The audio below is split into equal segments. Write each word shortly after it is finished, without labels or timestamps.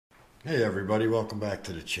Hey everybody, welcome back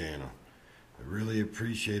to the channel. I really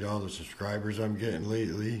appreciate all the subscribers I'm getting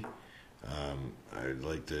lately. I'd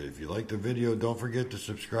like to, if you like the video, don't forget to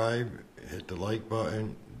subscribe, hit the like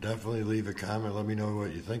button, definitely leave a comment, let me know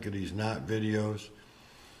what you think of these knot videos.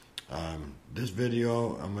 This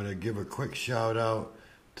video, I'm going to give a quick shout out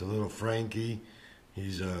to little Frankie.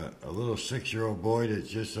 He's a little 6-year-old boy that's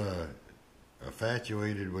just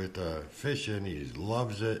infatuated with fishing. He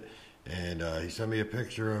loves it. And he sent me a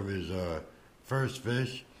picture of his first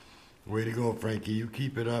fish. Way to go, Frankie. You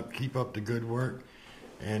keep it up. Keep up the good work.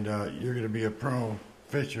 And you're going to be a pro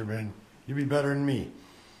fisherman. You'll be better than me.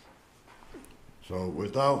 So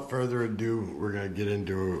without further ado, we're going to get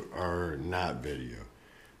into our knot video.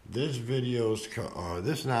 This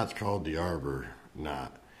knot's called the Arbor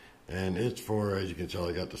knot. And it's for, as you can tell,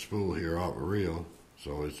 I got the spool here off a reel.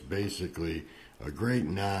 So it's basically a great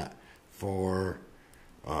knot for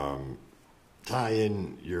tie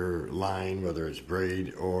in your line, whether it's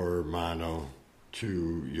braid or mono,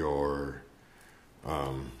 to your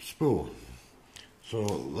spool. So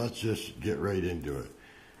let's just get right into it.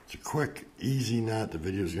 It's a quick, easy knot. The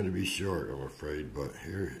video is going to be short, I'm afraid, but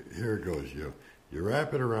here it goes. You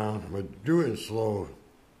wrap it around. I'm going to do it in slow,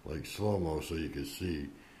 like slow-mo, so you can see,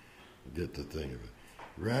 get the thing of it.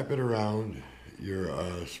 Wrap it around your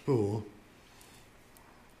spool.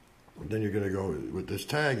 Then you're going to go with this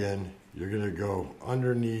tag end, you're going to go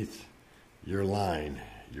underneath your line.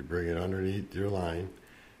 You bring it underneath your line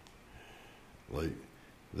like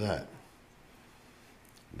that.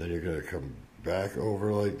 Then you're going to come back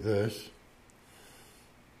over like this.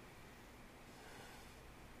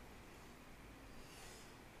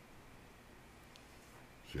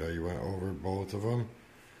 See how you went over both of them?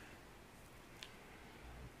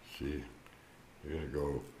 See, you're going to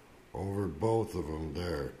go over both of them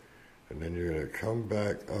there. And then you're going to come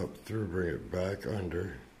back up through, bring it back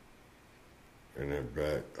under, and then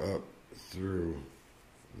back up through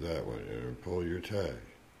that one, and then pull your tag.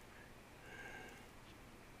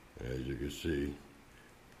 As you can see,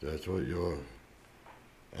 that's what you'll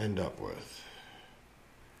end up with.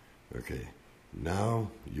 Okay,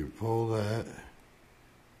 now you pull that,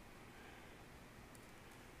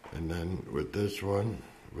 and then with this one,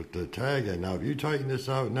 with the tag end, now if you tighten this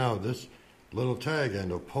out now, this little tag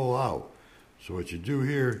end will pull out. So what you do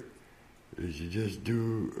here is you just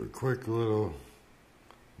do a quick little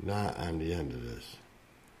knot on the end of this.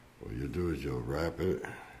 What you'll do is you'll wrap it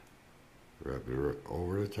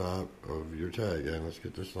over the top of your tag end. Let's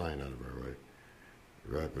get this line out of our way.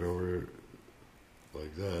 Wrap it over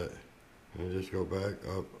like that, and just go back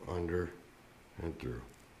up, under, and through.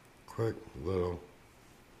 Quick little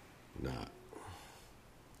knot.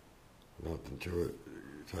 Nothing to it.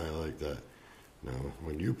 Tie it like that. Now,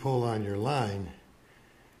 when you pull on your line,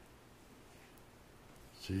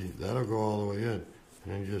 see, that'll go all the way in. And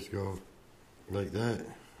then you just go like that.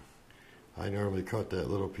 I normally cut that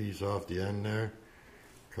little piece off the end there.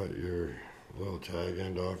 Cut your little tag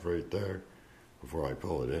end off right there before I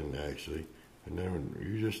pull it in, actually. And then when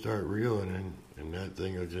you just start reeling in, and that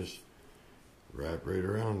thing will just wrap right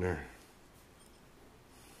around there.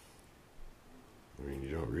 I mean, you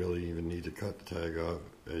don't really even need to cut the tag off,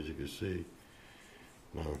 as you can see.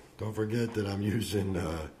 Now, don't forget that I'm using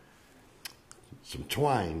some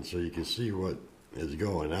twine so you can see what is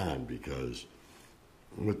going on, because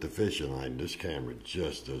with the fishing line, this camera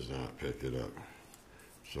just does not pick it up.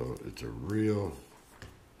 So it's a real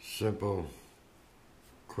simple,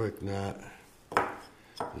 quick knot.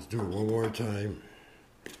 Let's do it one more time.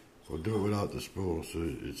 We'll do it without the spool so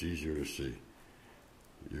it's easier to see.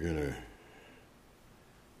 You're going to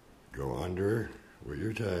go under with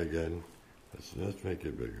your tag end. Let's make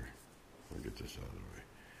it bigger. I'll get this out of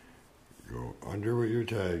the way. Go under with your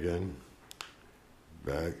tag end,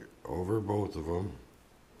 back over both of them,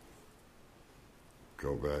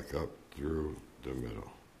 go back up through the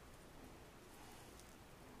middle.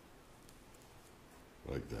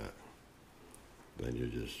 Like that. Then you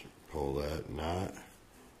just pull that knot,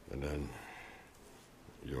 and then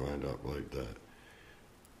you'll end up like that.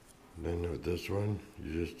 And then with this one,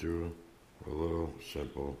 you just do a little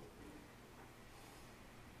simple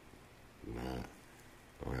knot.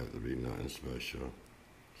 Don't have to be nothing special.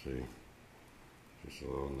 See? Just a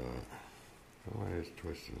little knot. Why is it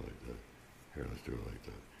twisting like that? Here, let's do it like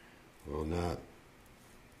that. A little knot.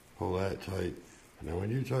 Pull that tight. And then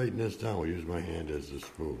when you tighten this down, we'll use my hand as the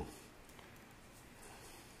spool.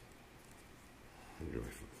 Get my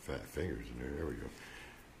fat fingers in there. There we go.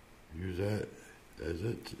 Use that as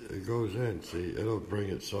it goes in. See, it'll bring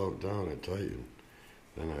itself down and tighten.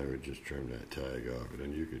 Then I would just trim that tag off, and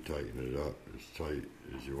then you could tighten it up as tight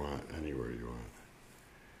as you want, anywhere you want.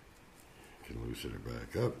 loosen her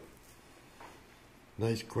back up.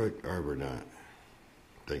 Nice quick arbor knot.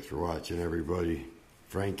 Thanks for watching, everybody.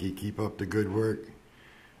 Frankie, keep up the good work.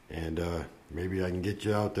 And maybe I can get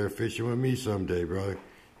you out there fishing with me someday, brother.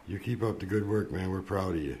 You keep up the good work, man. We're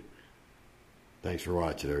proud of you. Thanks for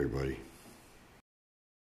watching, everybody.